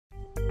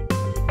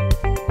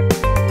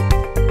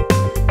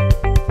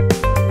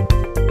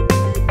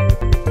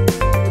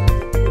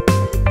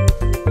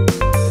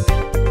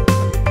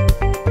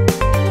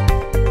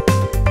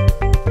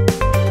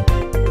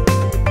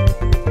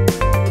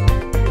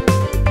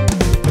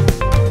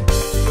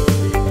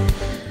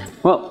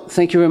Well,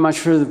 thank you very much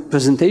for the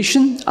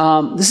presentation.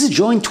 This is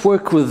joint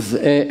work with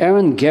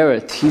Aaron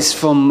Garrett. He's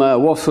from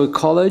Wartburg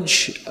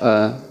College,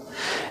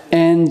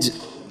 and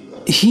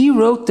he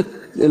wrote a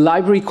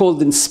library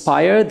called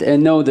Inspyred,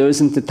 and no, there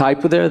isn't a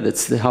typo there,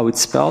 that's how it's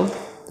spelled,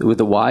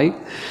 with a Y.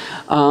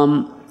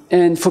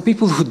 And for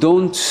people who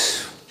don't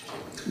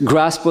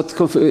grasp what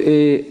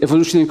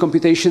evolutionary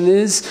computation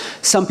is,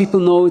 some people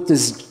know it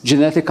as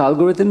genetic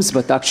algorithms,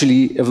 but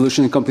actually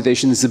evolutionary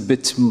computation is a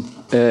bit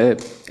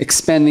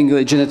expanding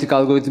the genetic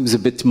algorithms a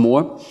bit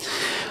more.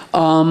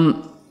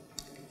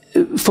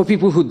 For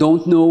people who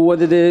don't know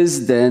what it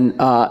is, then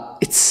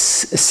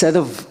it's a set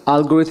of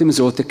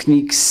algorithms or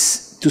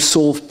techniques to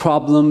solve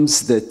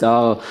problems that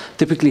are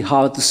typically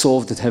hard to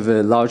solve, that have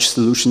a large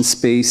solution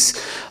space,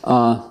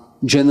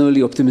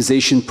 generally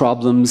optimization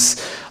problems,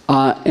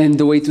 and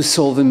the way to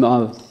solve them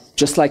are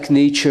just like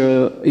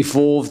nature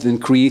evolved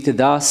and created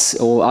us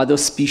or other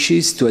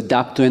species to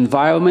adapt to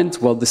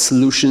environment, while the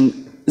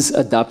solutions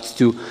adapt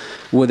to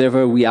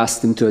whatever we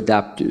ask them to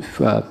adapt to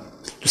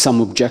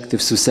some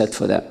objectives we set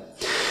for that.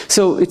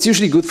 So it's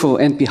usually good for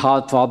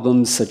NP-hard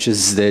problems, such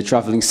as the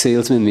traveling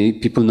salesman. Many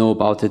people know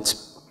about it.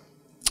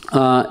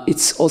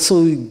 It's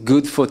also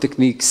good for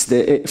techniques,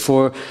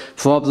 for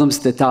problems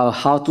that are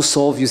hard to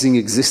solve using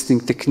existing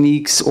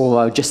techniques,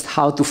 or just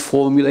how to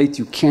formulate.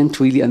 You can't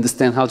really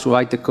understand how to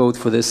write the code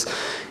for this.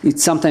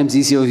 It's sometimes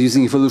easier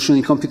using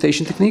evolutionary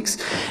computation techniques.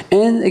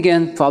 And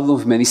again, problem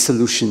of many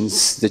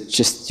solutions that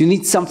just, you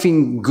need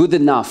something good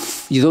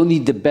enough. You don't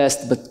need the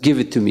best, but give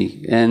it to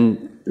me.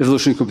 And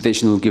evolutionary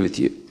computation will give it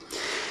to you.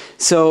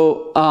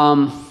 So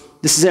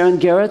this is Aaron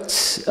Garrett.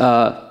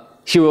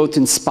 He wrote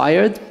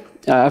Inspyred.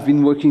 I've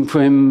been working for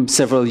him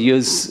several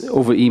years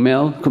over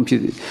email,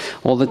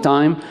 all the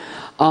time.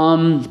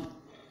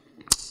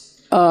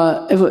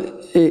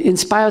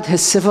 Inspyred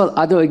has several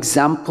other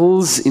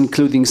examples,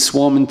 including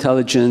swarm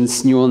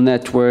intelligence, neural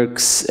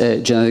networks,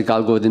 genetic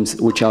algorithms,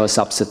 which are a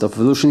subset of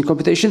evolutionary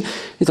computation.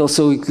 It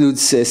also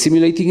includes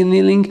simulating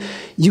annealing.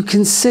 You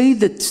can say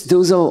that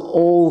those are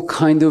all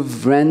kind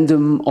of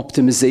random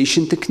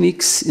optimization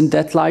techniques in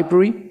that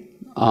library.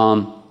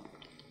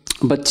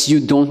 But you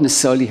don't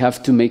necessarily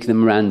have to make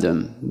them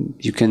random.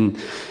 You can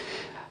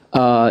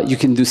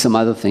do some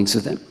other things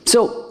with them.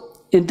 So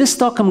in this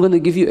talk, I'm going to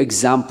give you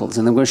examples,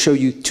 and I'm going to show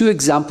you two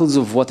examples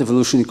of what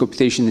evolutionary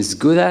computation is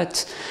good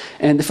at.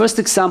 And the first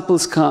example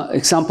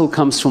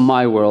comes from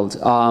my world.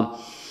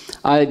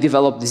 I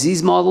develop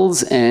disease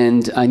models,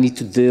 and I need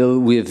to deal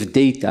with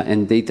data,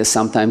 and data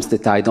sometimes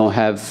that I don't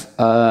have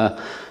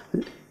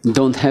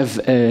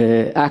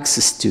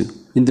access to,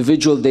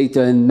 individual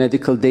data and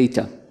medical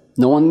data.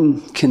 No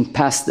one can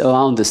pass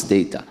around this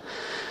data.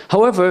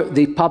 However,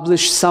 they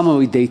publish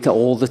summary data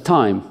all the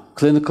time.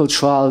 Clinical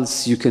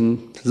trials, you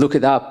can look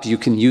it up, you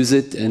can use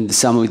it, and the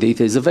summary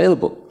data is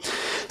available.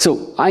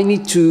 So I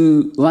need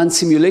to run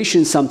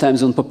simulations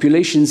sometimes on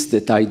populations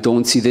that I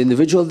don't see the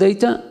individual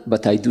data,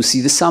 but I do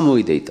see the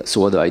summary data. So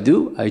what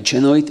do? I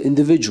generate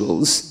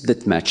individuals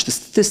that match the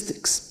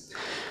statistics.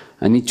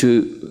 I need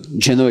to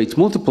generate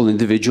multiple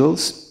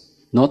individuals,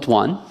 not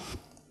one.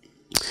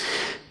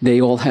 They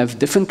all have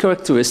different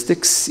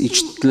characteristics.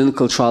 Each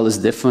clinical trial is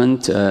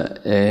different,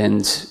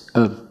 and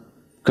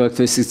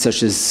characteristics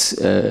such as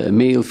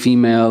male,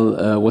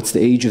 female, what's the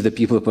age of the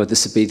people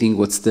participating,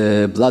 what's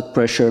the blood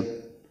pressure.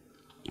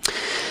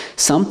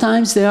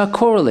 Sometimes they are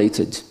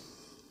correlated,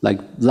 like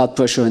blood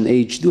pressure and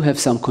age do have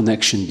some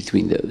connection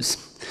between those.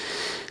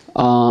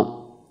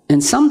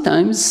 And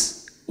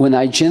sometimes, when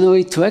I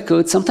generate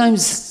records,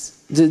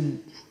 sometimes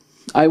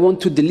I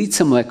want to delete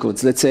some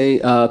records. Let's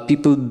say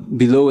people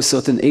below a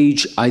certain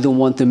age, I don't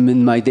want them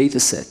in my data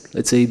set.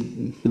 Let's say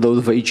below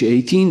the age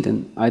 18,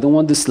 then I don't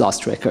want this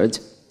last record.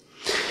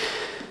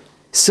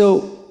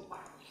 So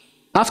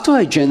after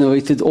I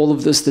generated all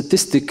of the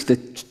statistics,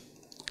 that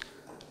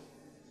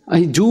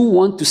I do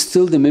want to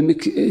still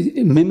mimic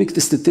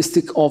the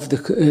statistics of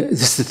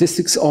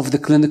the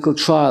clinical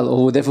trial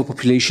or whatever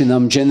population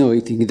I'm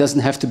generating. It doesn't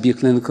have to be a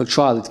clinical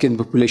trial. It can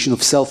be a population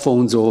of cell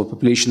phones or a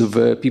population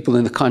of people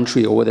in the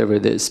country or whatever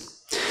it is.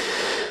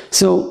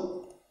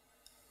 So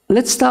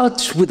let's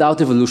start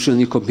without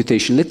evolutionary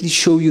computation. Let me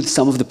show you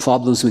some of the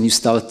problems when you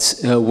start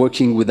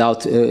working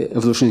without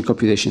evolutionary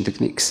computation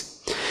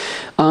techniques.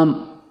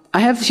 I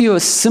have here a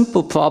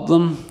simple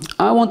problem.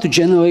 I want to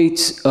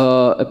generate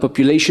a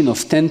population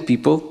of 10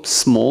 people,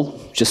 small,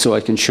 just so I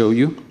can show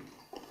you.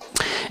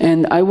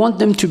 And I want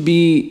them to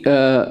be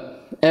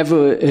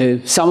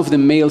some of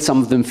them male,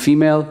 some of them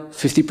female,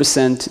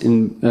 50%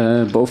 in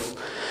both.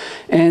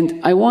 And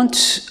I want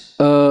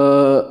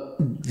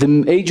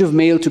the age of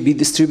male to be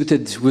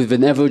distributed with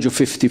an average of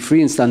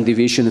 53 and standard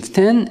deviation of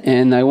 10,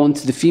 and I want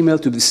the female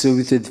to be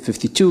distributed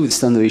 52 with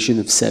standard deviation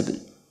of 7.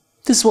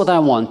 This is what I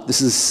want.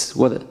 This is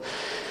what...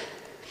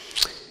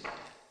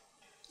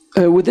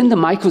 within the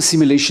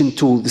micro-simulation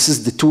tool, this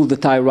is the tool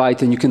that I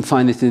write, and you can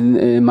find it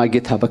in my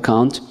GitHub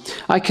account.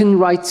 I can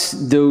write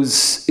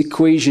those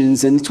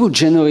equations, and it will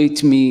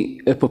generate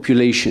me a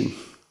population.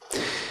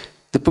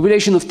 The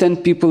population of 10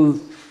 people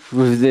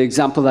with the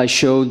example I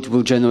showed,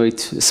 will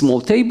generate a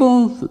small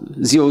table,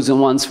 zeros and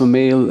ones for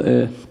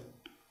male,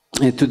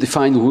 to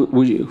define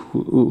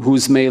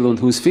who's male and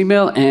who's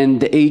female,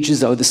 and the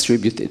ages are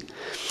distributed.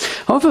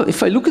 However,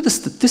 if I look at the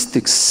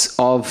statistics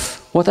of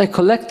what I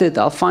collected,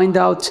 I'll find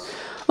out,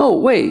 oh,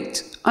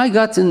 wait, I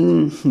got a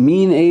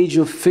mean age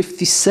of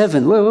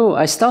 57. Whoa,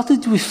 I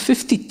started with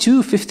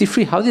 52,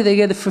 53. How did I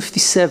get a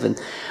 57?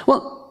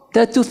 Well,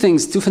 there are two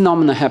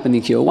phenomena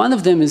happening here. One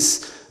of them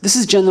is, this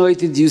is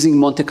generated using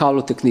Monte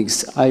Carlo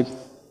techniques. I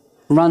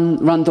run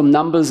random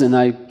numbers and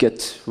I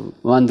get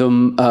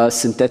random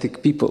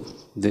synthetic people.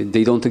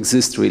 They don't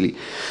exist really.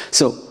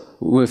 So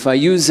if I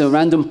use a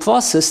random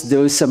process,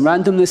 there is some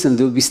randomness and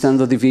there will be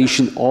standard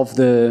deviation of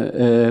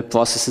the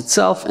process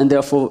itself, and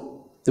therefore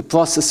the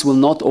process will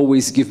not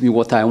always give me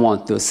what I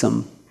want. There's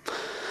some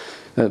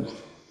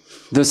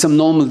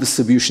normal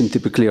distribution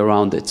typically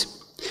around it.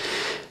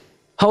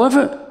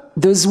 However,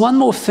 there's one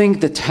more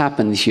thing that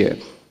happened here.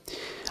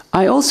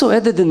 I also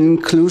added an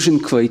inclusion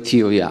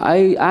criteria.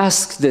 I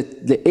asked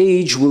that the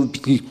age will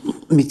be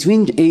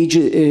between age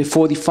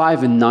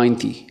 45 and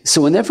 90.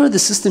 So whenever the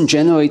system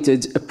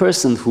generated a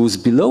person who's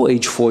below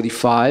age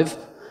 45,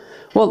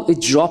 well,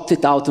 it dropped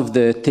it out of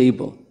the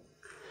table.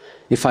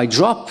 If I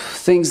drop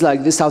things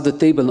like this out of the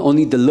table,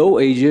 only the low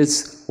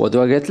ages, what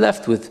do I get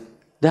left with?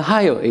 The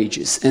higher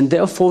ages, and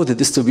therefore the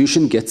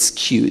distribution gets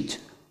skewed.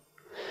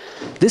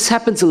 This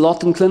happens a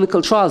lot in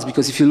clinical trials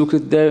because if you look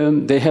at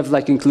them, they have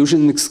like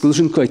inclusion and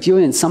exclusion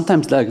criteria, and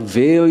sometimes like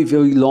very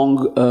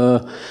long,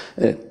 a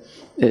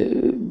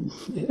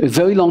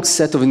very long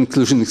set of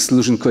inclusion and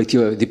exclusion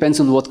criteria. It depends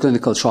on what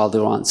clinical trial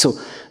they're on. So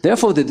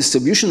therefore, the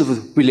distribution of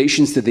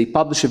populations that they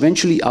publish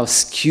eventually are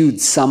skewed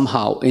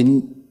somehow,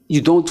 and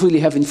you don't really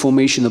have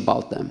information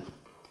about them.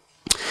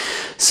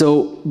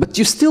 So, but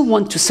you still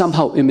want to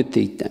somehow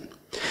imitate them.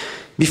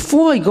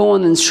 Before I go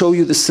on and show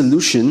you the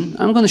solution,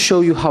 I'm going to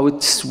show you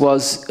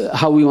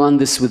how we run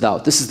this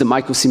without. This is the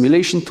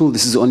microsimulation tool.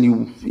 This is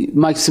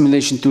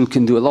microsimulation tool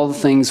can do a lot of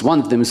things. One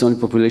of them is only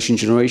population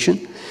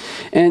generation.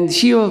 And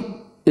here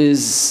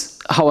is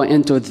how I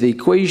entered the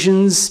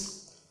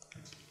equations.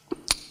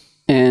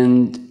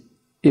 And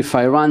if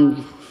I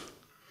run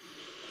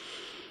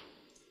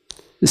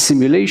the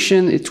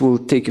simulation, it will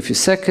take a few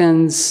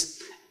seconds.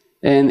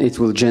 And it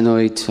will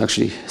generate,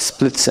 actually a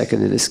split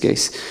second in this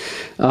case,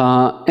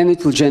 and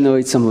it will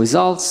generate some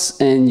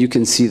results, and you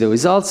can see the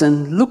results,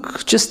 and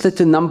look just at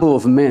the number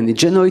of men. It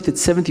generated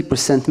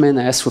 70% men,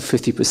 I asked for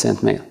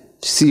 50% male.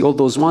 See all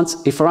those ones?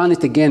 If I run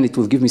it again, it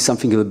will give me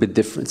something a little bit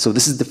different. So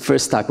this is the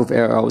first type of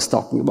error I was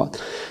talking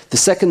about. The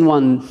second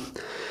one,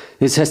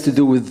 it has to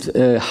do with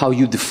how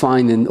you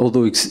define and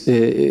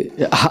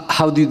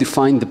how do you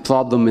define the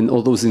problem and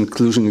all those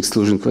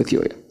inclusion-exclusion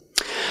criteria.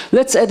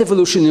 Let's add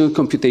evolutionary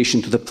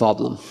computation to the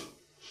problem.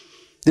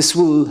 This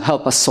will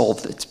help us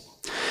solve it.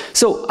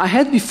 So I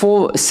had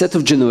before a set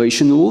of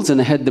generation rules, and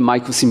I had the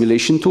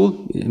microsimulation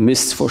tool,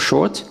 MIST for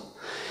short.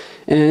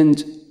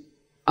 And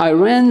I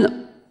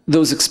ran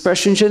those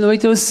expression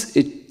generators.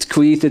 It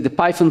created a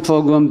Python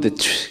program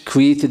that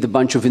created a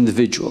bunch of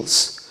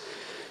individuals.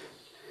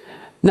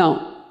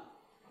 Now,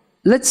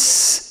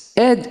 let's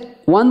add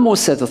one more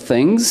set of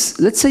things.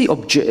 Let's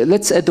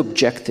add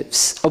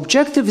objectives.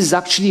 Objective is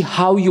actually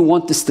how you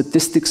want the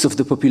statistics of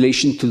the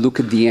population to look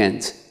at the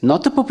end.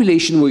 Not the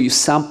population where you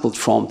sampled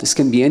from, this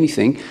can be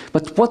anything,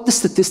 but what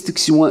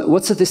statistics you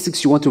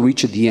want to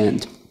reach at the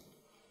end.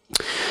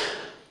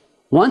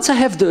 Once I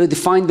have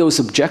defined those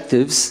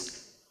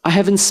objectives, I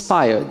have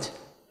Inspyred.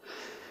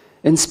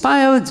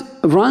 Inspyred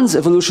runs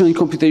evolutionary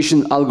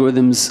computation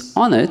algorithms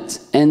on it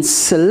and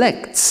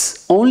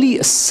selects only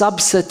a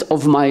subset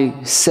of my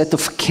set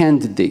of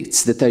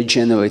candidates that I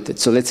generated.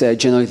 So let's say I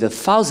generated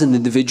 1,000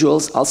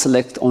 individuals, I'll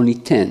select only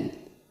 10.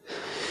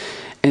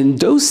 And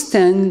those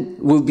 10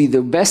 will be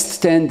the best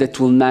 10 that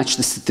will match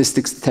the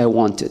statistics that I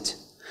wanted.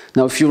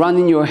 Now, if you run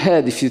in your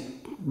head,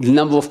 the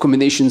number of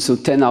combinations, so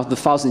 10 out of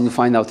 1,000, you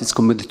find out it's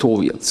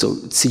combinatorial. So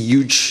it's a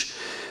huge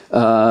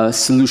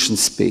solution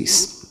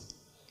space.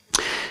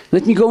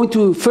 Let me go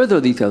into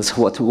further details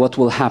what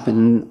will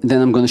happen,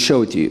 then I'm going to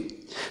show it to you.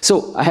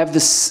 So I have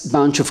this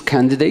bunch of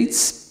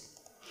candidates,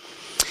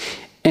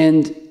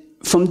 and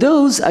from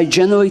those I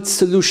generate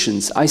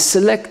solutions. I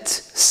select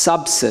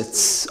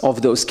subsets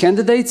of those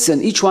candidates,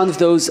 and each one of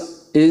those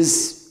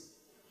is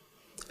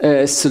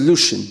a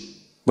solution.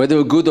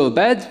 Whether good or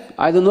bad,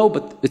 I don't know,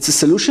 but it's a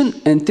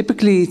solution, and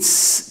typically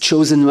it's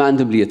chosen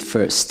randomly at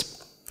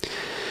first.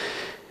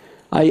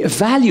 I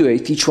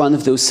evaluate each one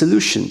of those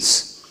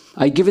solutions.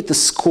 I give it a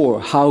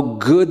score, how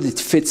good it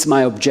fits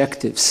my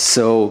objectives.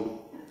 So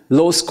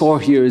low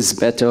score here is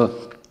better.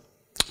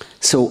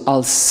 So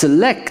I'll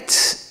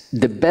select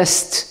the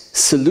best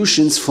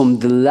solutions from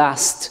the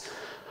last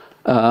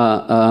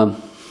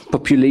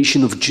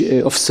population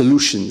of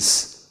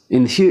solutions.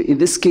 In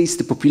this case,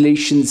 the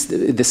populations,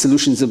 the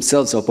solutions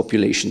themselves are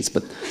populations,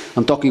 but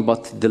I'm talking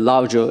about the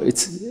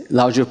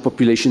larger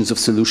populations of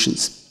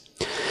solutions.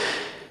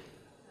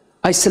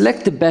 I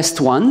select the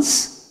best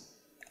ones.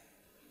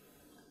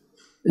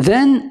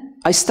 Then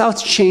I start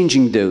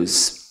changing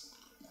those.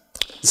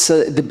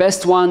 So the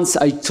best ones,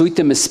 I treat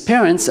them as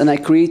parents, and I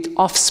create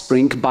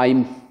offspring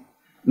by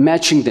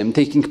matching them,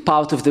 taking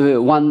part of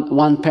the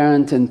one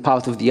parent and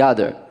part of the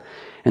other.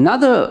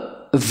 Another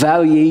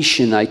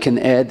variation I can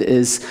add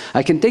is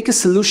I can take a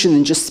solution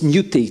and just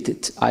mutate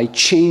it. I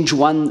change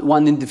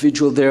one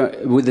individual there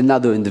with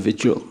another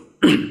individual.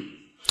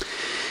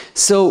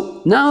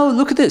 So now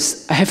look at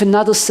this. I have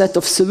another set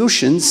of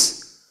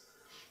solutions,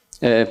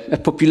 a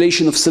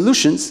population of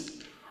solutions.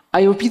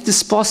 I repeat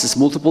this process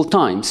multiple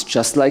times,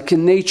 just like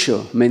in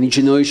nature. Many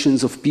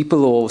generations of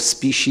people or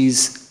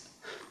species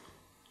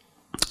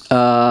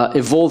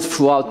evolve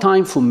throughout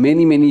time for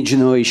many, many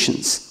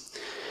generations.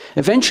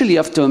 Eventually,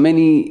 after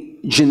many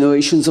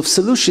generations of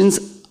solutions,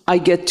 I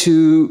get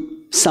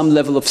to some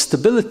level of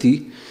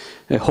stability,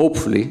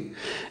 hopefully,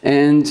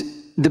 and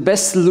the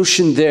best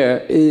solution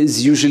there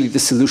is usually the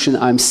solution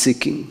I'm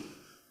seeking.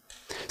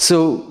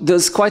 So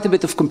there's quite a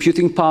bit of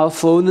computing power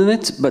thrown in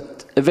it,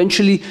 but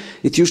eventually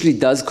it usually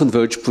does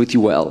converge pretty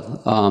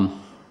well.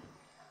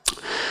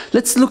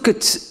 Let's look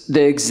at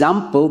the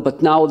example,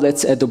 but now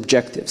let's add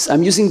objectives.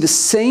 I'm using the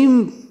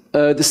same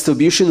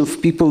distribution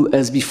of people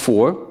as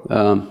before.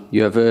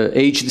 You have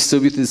age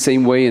distributed the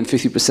same way and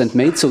 50%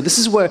 made. So this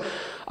is where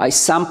I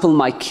sample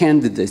my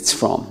candidates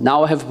from.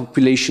 Now I have a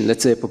population,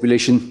 let's say a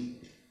population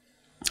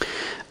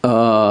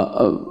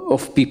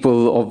of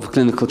people of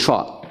clinical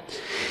trial.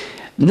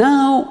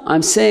 Now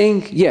I'm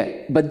saying, yeah,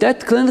 but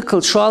that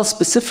clinical trial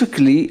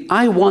specifically,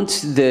 I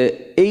want the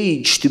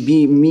age to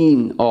be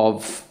mean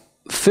of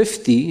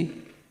 50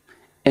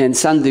 and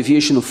standard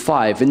deviation of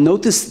 5. And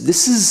notice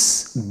this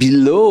is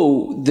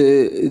below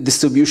the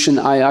distribution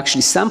I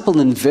actually sampled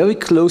and very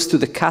close to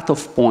the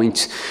cutoff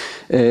point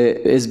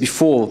as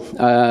before.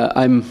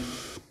 I'm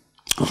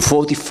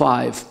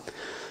 45.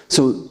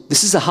 So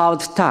this is a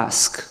hard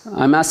task.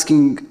 I'm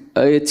asking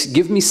it,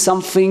 give me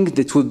something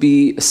that would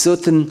be a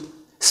certain,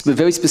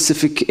 very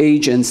specific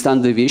age and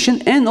standard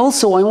deviation. And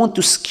also I want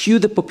to skew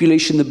the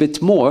population a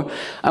bit more.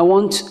 I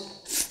want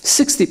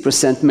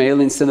 60%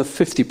 male instead of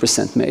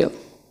 50% male.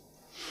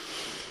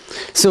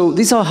 So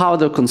these are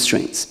harder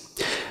constraints.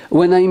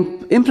 When I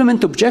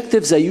implement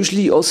objectives, I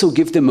usually also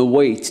give them a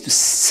weight to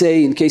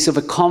say, in case of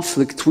a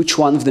conflict, which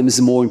one of them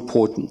is more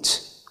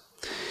important.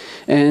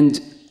 And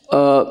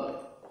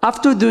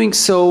after doing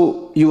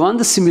so, you run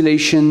the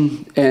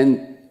simulation and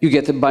you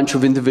get a bunch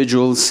of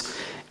individuals,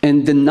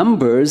 and the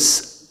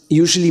numbers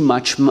usually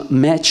match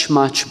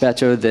much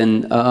better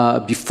than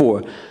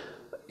before.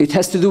 It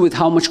has to do with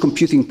how much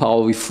computing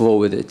power we throw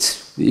with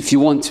it. If you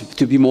want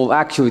to be more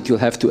accurate, you'll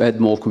have to add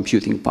more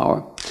computing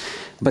power.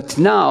 But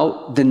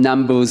now the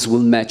numbers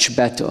will match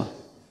better.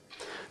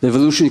 The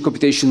evolutionary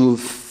computation will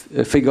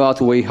figure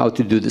out a way how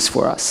to do this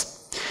for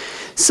us.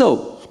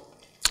 So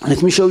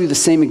let me show you the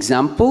same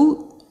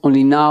example,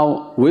 only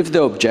now with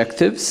the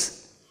objectives.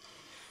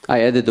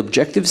 I added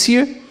objectives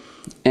here,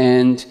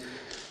 and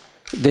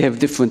they have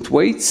different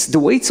weights. The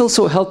weights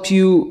also help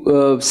you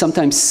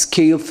sometimes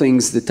scale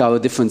things that are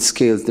different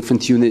scales.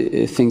 Different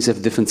things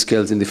have different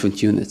scales in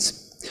different units.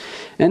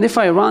 And if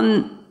I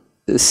run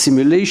a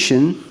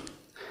simulation,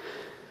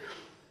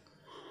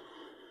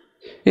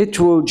 it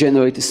will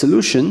generate a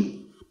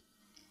solution.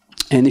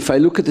 And if I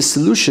look at the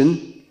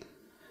solution,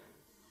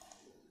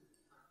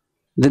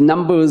 the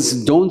numbers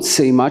don't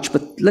say much,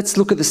 but let's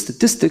look at the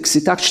statistics.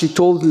 It actually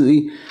told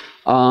me,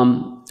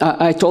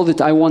 I told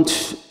it I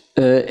want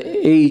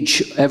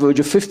age average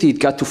of 50, it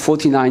got to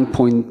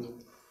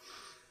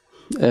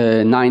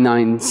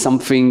 49.99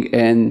 something,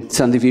 and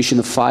standard deviation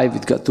of 5,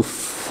 it got to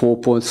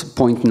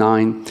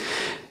 4.9,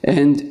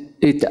 and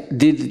it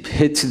did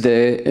hit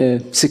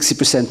the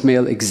 60%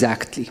 male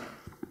exactly.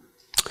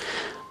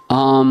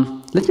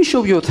 Let me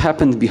show you what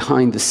happened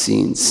behind the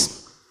scenes.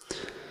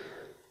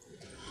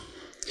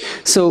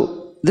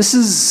 So this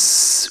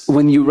is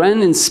when you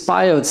ran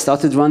Inspyred,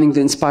 started running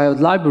the Inspyred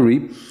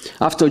library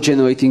after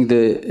generating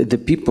the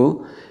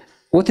people.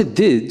 What it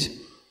did,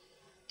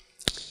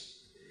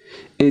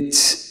 it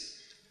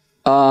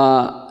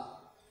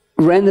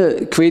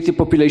created a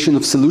population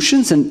of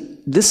solutions, and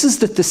this is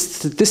the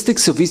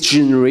statistics of each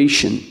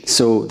generation.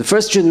 So the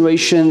first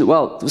generation,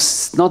 well, it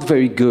was not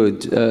very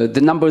good.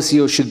 The numbers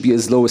here should be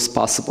as low as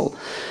possible.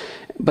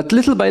 But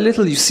little by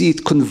little, you see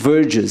it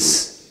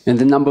converges. And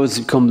the numbers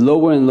become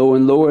lower and lower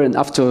and lower, and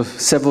after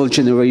several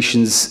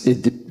generations,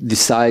 it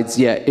decides,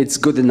 yeah, it's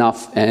good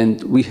enough,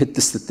 and we hit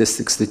the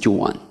statistics that you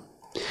want.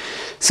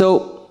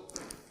 So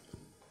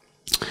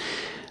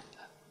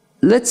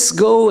let's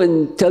go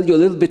and tell you a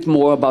little bit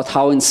more about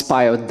how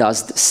Inspyred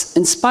does this.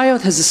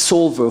 Inspyred has a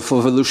solver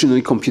for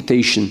evolutionary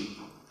computation.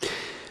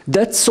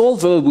 That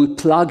solver will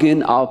plug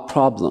in our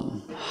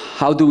problem.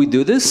 How do we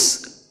do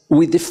this?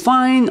 We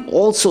define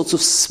all sorts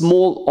of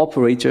small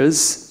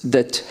operators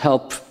that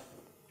help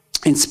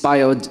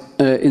Inspyred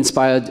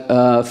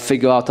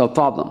figure out our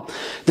problem.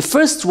 The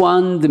first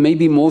one, the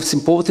maybe most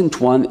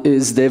important one,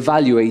 is the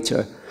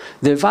evaluator.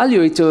 The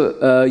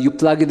evaluator, you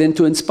plug it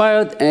into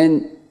Inspyred,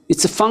 and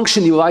it's a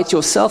function you write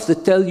yourself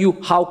that tells you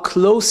how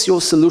close your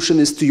solution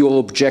is to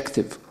your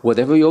objective,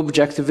 whatever your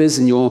objective is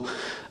in your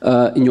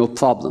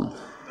problem.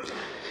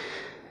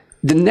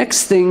 The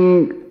next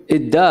thing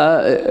it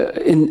does,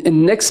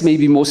 and next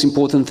maybe most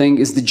important thing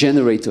is the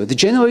generator. The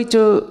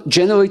generator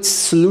generates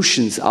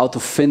solutions out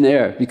of thin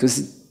air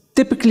because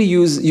typically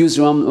use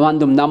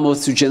random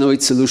numbers to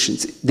generate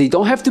solutions. They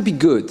don't have to be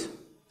good.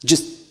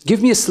 Just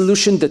give me a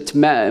solution that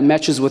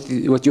matches what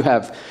you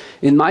have.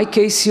 In my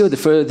case here,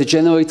 the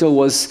generator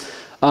was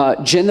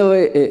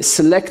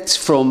select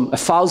from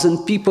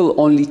 1,000 people,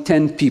 only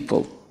 10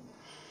 people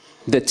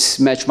that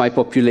match my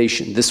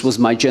population. This was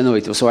my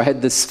generator. So I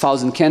had this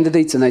 1,000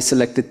 candidates and I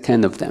selected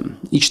 10 of them,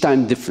 each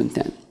time different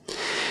 10.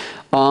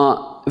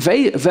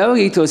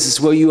 Variators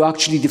is where you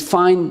actually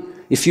define,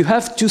 if you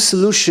have two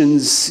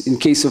solutions in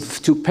case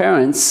of two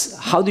parents,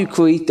 how do you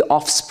create the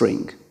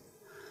offspring?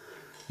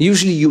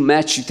 Usually you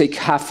match, you take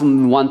half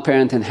from one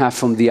parent and half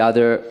from the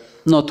other.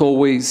 Not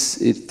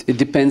always. It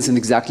depends on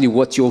exactly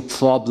what your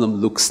problem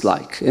looks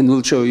like. And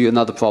we'll show you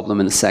another problem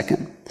in a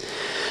second.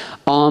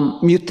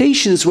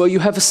 Mutations where you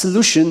have a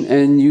solution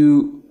and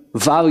you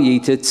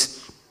variate it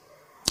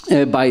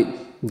by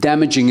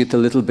damaging it a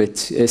little bit.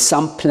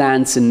 Some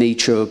plants in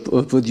nature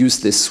produce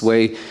this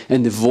way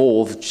and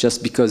evolve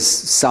just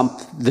because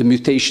the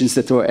mutations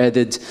that were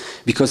added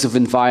because of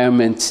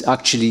environment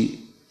actually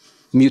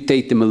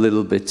mutate them a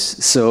little bit.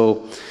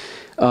 So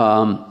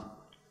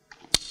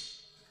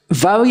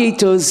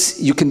variators,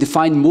 you can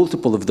define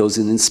multiple of those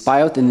in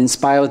Inspyred, and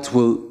Inspyred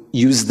will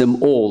use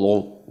them all,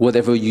 or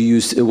whatever you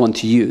want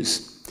to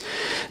use.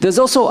 There's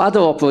also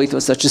other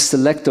operators, such as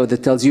selector,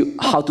 that tells you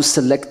how to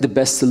select the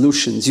best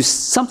solutions. You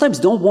sometimes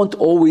don't want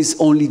always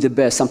only the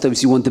best.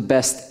 Sometimes you want the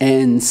best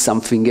and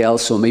something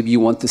else, or maybe you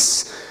want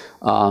this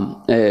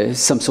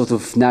some sort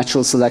of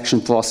natural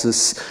selection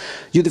process.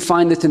 You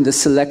define it in the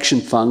selection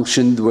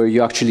function, where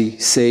you actually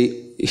say,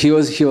 here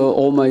are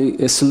all my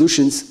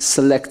solutions,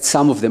 select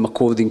some of them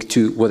according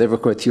to whatever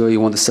criteria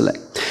you want to select.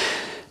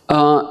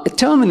 A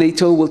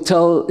terminator will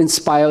tell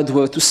Inspyred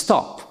where to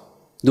stop.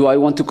 Do I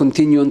want to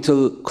continue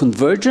until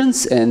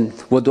convergence? And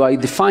what do I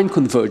define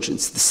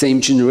convergence? The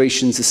same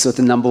generations a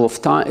certain number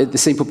of times, the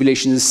same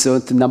population is a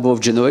certain number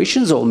of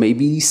generations, or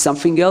maybe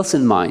something else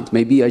in mind.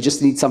 Maybe I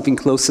just need something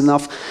close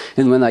enough,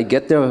 and when I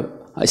get there,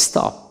 I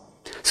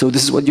stop. So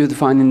this is what you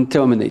define in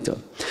Terminator.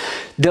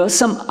 There are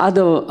some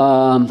other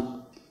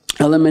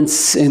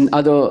elements in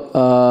other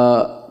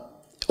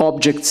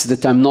objects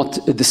that I'm not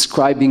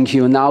describing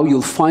here now.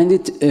 You'll find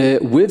it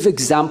with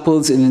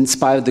examples in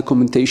Inspyred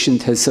documentation.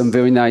 It has some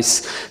very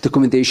nice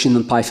documentation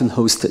on Python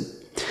hosted.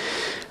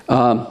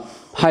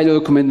 Highly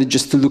recommended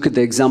just to look at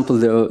the example.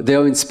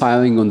 They're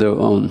inspiring on their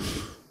own.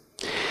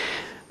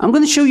 I'm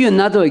going to show you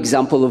another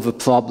example of a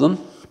problem.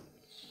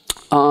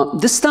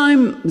 This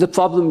time the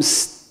problem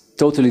is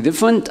totally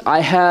different.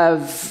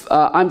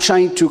 I'm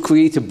trying to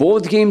create a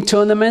board game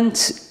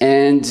tournament,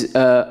 and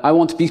I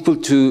want people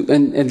to,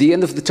 and at the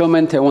end of the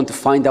tournament, I want to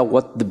find out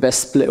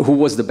who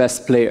was the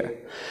best player.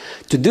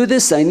 To do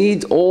this, I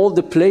need all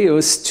the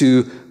players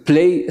to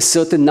play a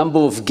certain number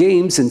of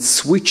games and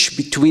switch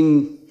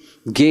between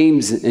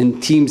games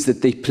and teams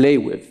that they play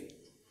with.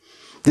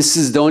 This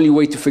is the only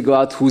way to figure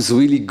out who's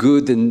really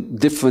good in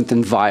different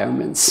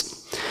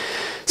environments.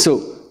 So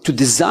to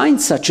design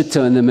such a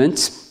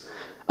tournament,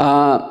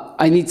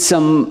 I need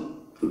some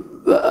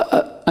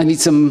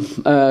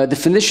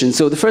definition.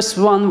 So the first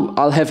one,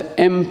 I'll have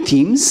M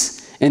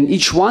teams, and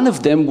each one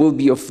of them will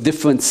be of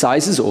different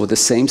sizes or the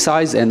same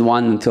size,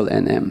 N1 until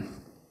Nm.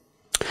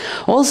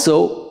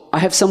 Also, I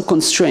have some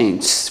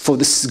constraints for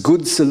this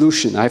good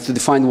solution. I have to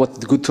define what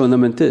the good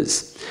tournament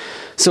is.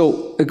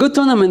 So a good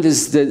tournament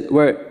is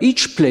where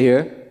each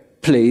player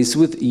plays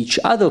with each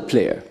other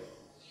player,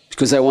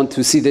 because I want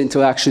to see the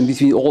interaction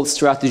between all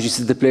strategies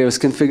that the players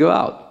can figure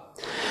out.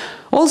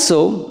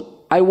 Also,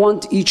 I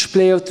want each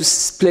player to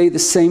play the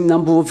same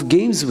number of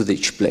games with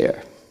each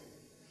player.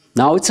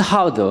 Now it's a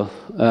harder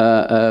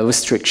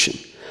restriction.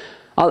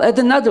 I'll add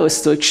another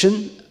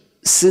restriction.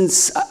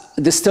 Since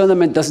this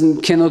tournament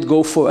cannot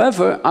go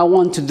forever, I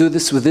want to do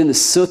this within a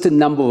certain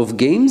number of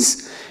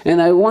games,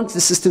 and I want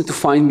the system to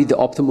find me the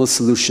optimal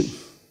solution.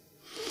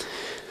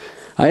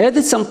 I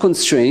added some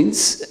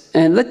constraints,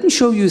 and let me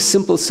show you a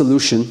simple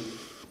solution.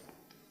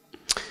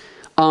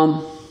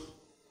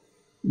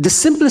 The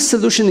simplest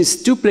solution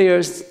is 2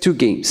 players, 2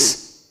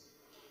 games.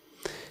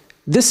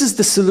 This is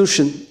the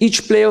solution.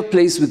 Each player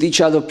plays with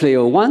each other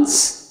player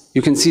once.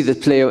 You can see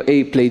that player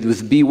A played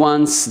with B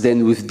once,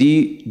 then with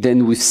D,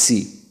 then with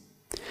C.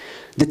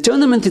 The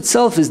tournament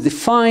itself is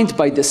defined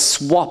by the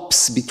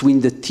swaps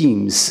between the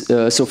teams.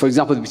 So for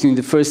example, between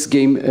the first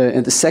game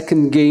and the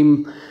second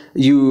game,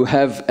 you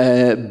have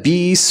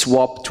B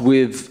swapped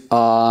with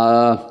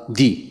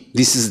D.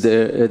 This is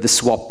the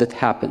swap that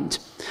happened.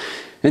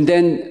 And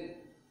then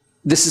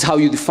this is how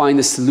you define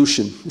a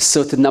solution, a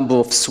certain number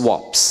of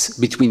swaps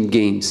between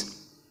games.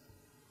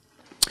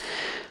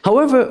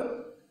 However,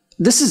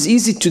 this is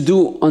easy to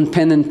do on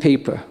pen and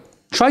paper.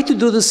 Try to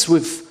do this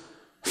with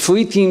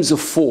 3 teams of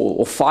 4,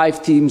 or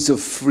 5 teams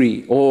of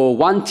 3, or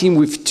 1 team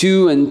with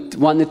 2, and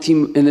a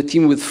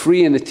team with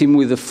 3, and a team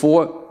with a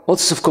 4.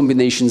 Lots of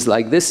combinations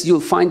like this. You'll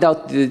find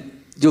out that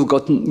you'll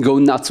go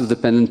nuts with the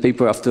pen and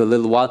paper after a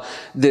little while.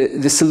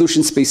 The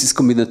solution space is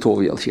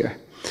combinatorial here.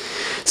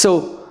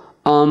 So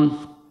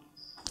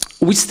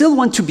we still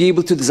want to be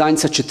able to design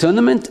such a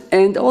tournament,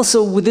 and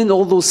also within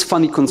all those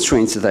funny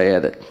constraints that I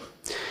added.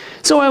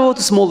 So I wrote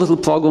a small little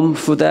program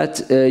for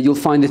that. You'll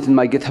find it in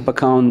my GitHub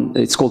account.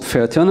 It's called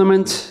Fair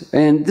Tournament,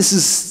 and this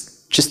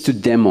is just to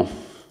demo.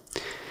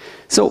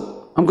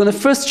 So I'm going to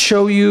first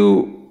show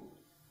you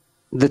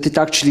that it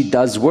actually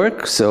does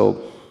work.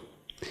 So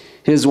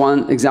here's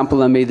one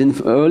example I made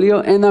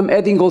earlier, and I'm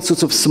adding all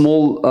sorts of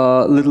small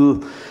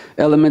little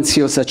elements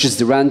here, such as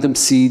the random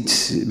seed.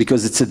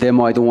 Because it's a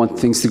demo, I don't want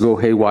things to go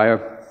haywire.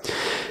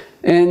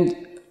 And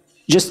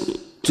just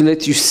to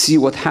let you see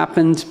what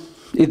happened,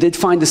 it did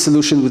find a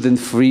solution within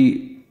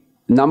 3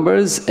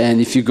 numbers, and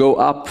if you go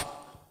up,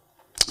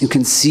 you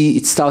can see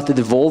it started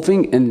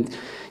evolving, and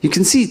you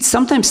can see it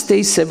sometimes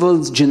stays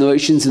several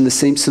generations in the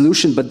same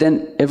solution, but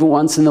then every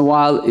once in a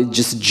while it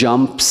just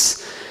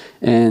jumps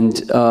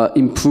and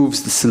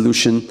improves the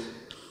solution.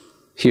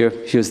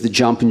 Here's the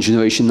jump in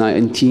generation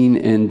 19,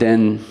 and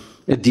then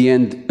at the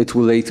end it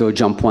will later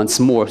jump once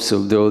more,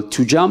 so there are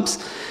 2 jumps.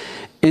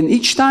 And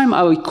each time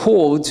I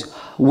record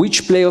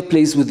which player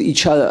plays with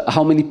each other,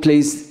 how many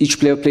plays each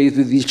player plays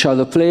with each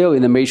other player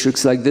in a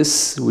matrix like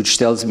this, which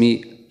tells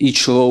me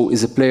each row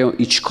is a player,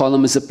 each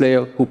column is a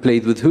player, who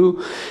played with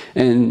who.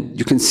 And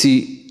you can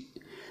see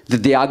the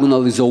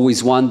diagonal is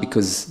always 1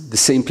 because the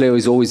same player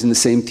is always in the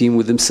same team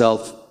with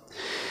himself.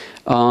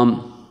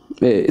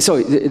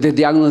 Sorry, the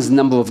diagonal is the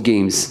number of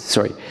games,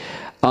 sorry.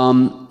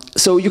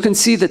 So you can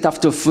see that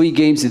after 3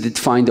 games it did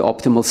find the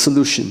optimal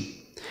solution.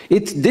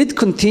 It did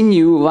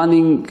continue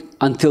running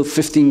until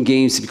 15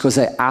 games because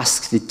I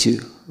asked it to.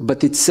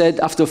 But it said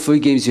after 3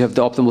 games you have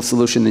the optimal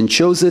solution and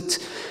chose it.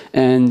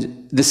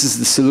 And this is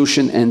the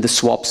solution and the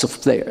swaps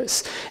of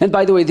players. And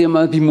by the way, there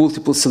might be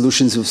multiple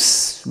solutions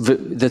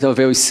that are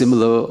very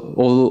similar,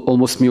 or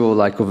almost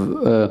mirror-like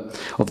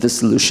of the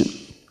solution.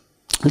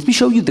 Let me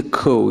show you the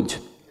code,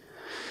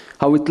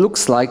 how it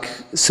looks like,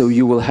 so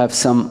you will have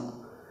some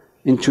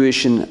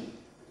intuition.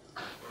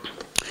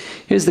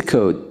 Here's the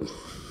code.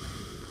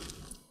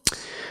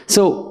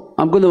 So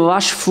I'm going to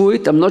rush through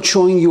it. I'm not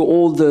showing you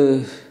all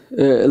the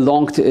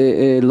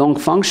long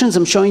functions.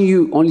 I'm showing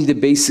you only the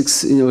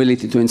basics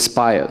related to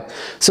Inspyred.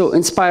 So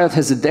Inspyred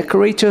has a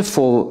decorator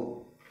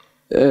for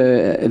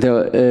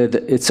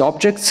its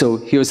object. So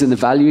here's an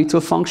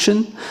evaluator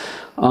function.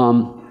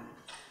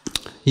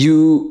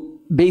 You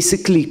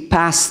basically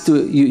pass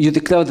to, you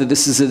declare that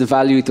this is an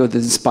evaluator that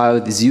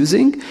Inspyred is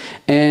using,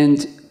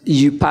 and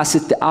you pass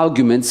it the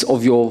arguments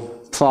of your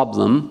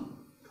problem.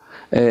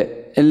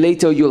 And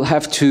later you'll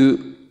have to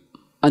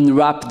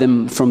unwrap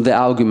them from the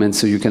arguments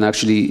so you can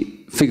actually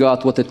figure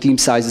out what the team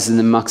sizes and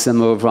the max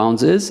number of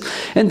rounds is.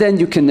 And then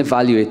you can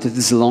evaluate it.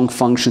 This is a long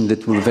function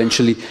that will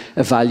eventually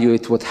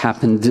evaluate what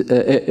happened,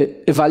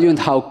 evaluate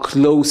how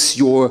close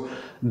your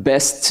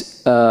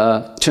best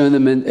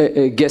tournament,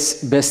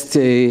 best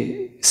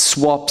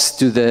swaps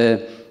to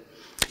the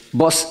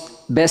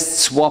best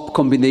swap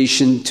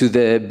combination to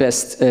the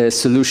best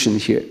solution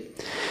here.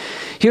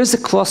 Here's a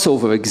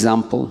crossover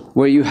example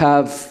where you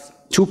have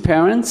 2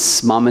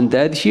 parents, mom and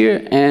dad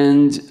here,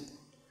 and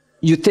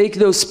you take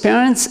those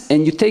parents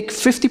and you take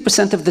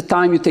 50% of the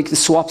time you take the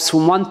swaps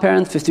from one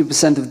parent,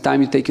 50% of the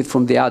time you take it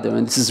from the other,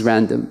 and this is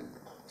random.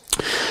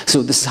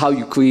 So this is how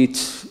you create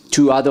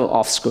 2 other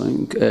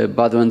offspring,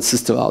 brother and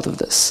sister, out of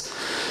this.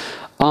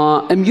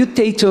 A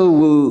mutator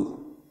will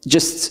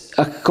just,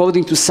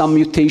 according to some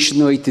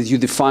mutation rate that you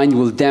define,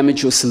 will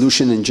damage your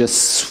solution and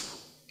just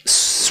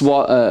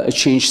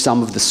change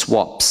some of the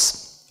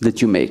swaps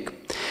that you make.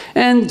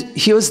 And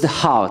here's the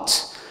heart.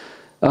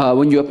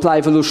 When you apply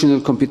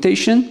evolutionary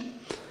computation,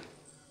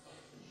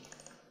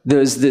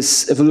 there's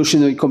this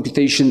evolutionary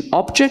computation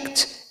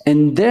object,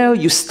 and there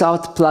you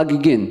start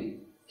plugging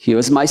in.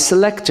 Here's my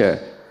selector,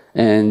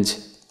 and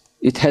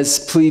it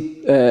has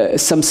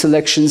some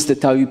selections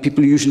that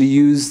people usually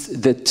use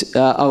that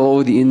are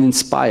already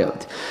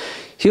Inspyred.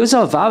 Here's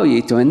our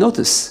variator, and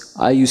notice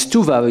I use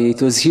 2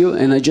 variators here,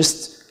 and I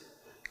just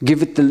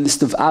give it the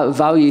list of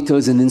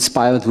variators, and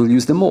Inspyred will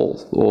use them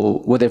all, or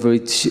whatever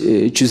it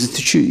chooses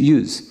to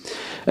use.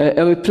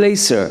 A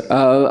replacer.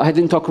 I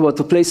didn't talk about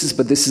replacers,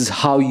 but this is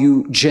how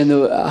you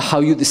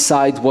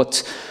decide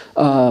what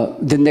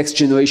the next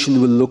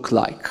generation will look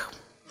like.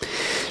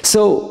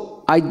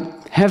 So I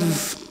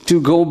have to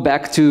go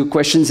back to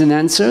questions and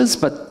answers,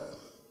 but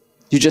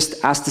you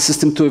just ask the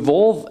system to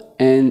evolve,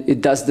 and it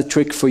does the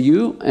trick for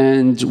you.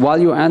 And while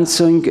you're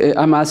answering,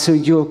 I'm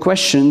answering your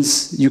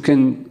questions, you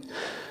can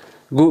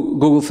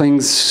Google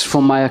things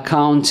from my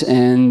account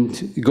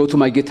and go to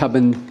my GitHub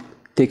and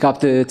take up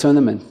the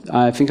tournament.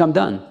 I think I'm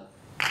done.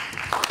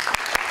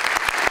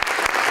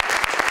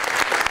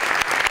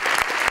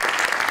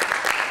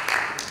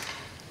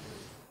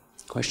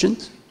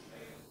 Questions?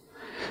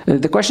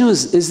 The question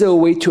was, is there a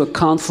way to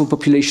account for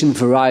population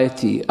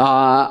variety?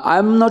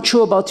 I'm not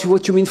sure about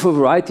what you mean for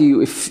variety.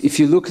 If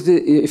you looked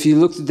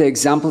at the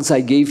examples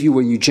I gave you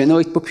where you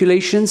generate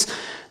populations,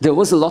 there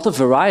was a lot of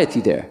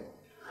variety there.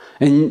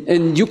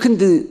 And you can,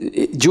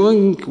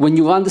 when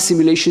you run the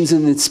simulations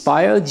in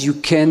Inspyred, you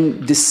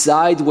can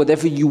decide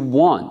whatever you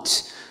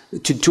want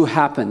to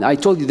happen. I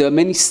told you there are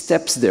many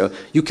steps there.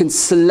 You can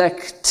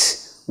select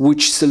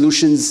which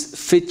solutions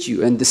fit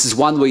you, and this is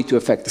one way to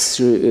affect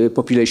the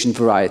population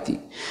variety.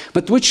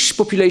 But which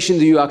population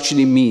do you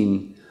actually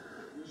mean?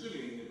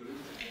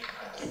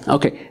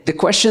 Okay, the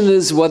question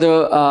is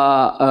whether,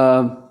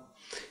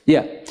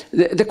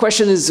 the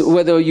question is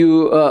whether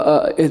you,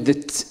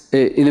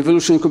 in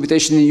evolutionary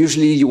computation,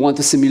 usually you want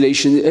a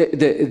simulation,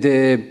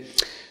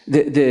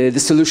 the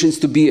solutions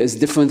to be as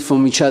different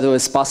from each other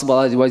as possible,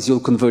 otherwise you'll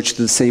converge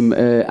to the same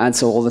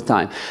answer all the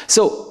time.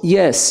 So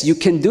yes, you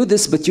can do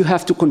this, but you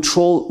have to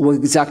control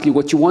exactly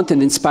what you want,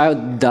 and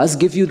Inspyred does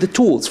give you the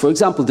tools. For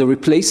example, the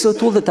replacer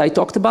tool that I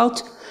talked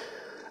about,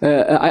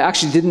 I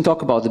actually didn't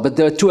talk about it, but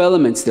there are two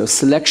elements. There's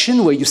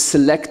selection, where you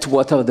select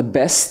what are the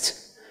best.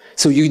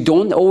 So you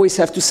don't always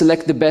have to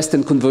select the best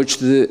and converge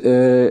to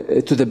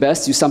the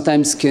best. You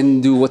sometimes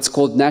can do what's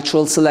called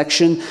natural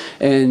selection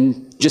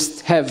and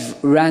just have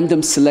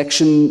random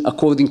selection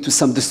according to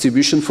some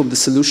distribution from the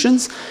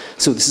solutions.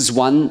 So this is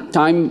one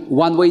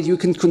way you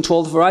can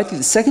control the variety.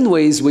 The second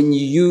way is when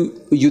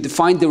you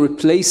define the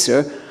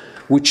replacer,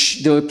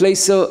 which the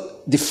replacer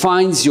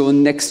defines your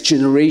next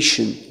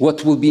generation,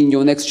 what will be in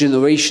your next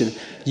generation.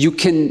 You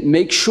can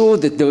make sure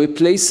that the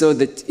replacer,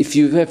 that if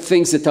you have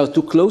things that are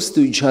too close to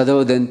each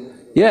other, then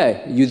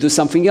yeah, you do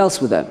something else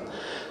with them.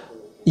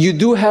 You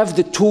do have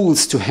the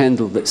tools to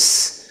handle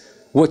this.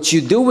 What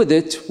you do with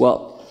it,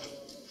 well,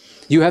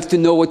 you have to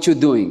know what you're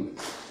doing.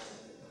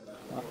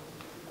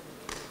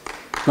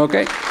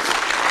 Okay?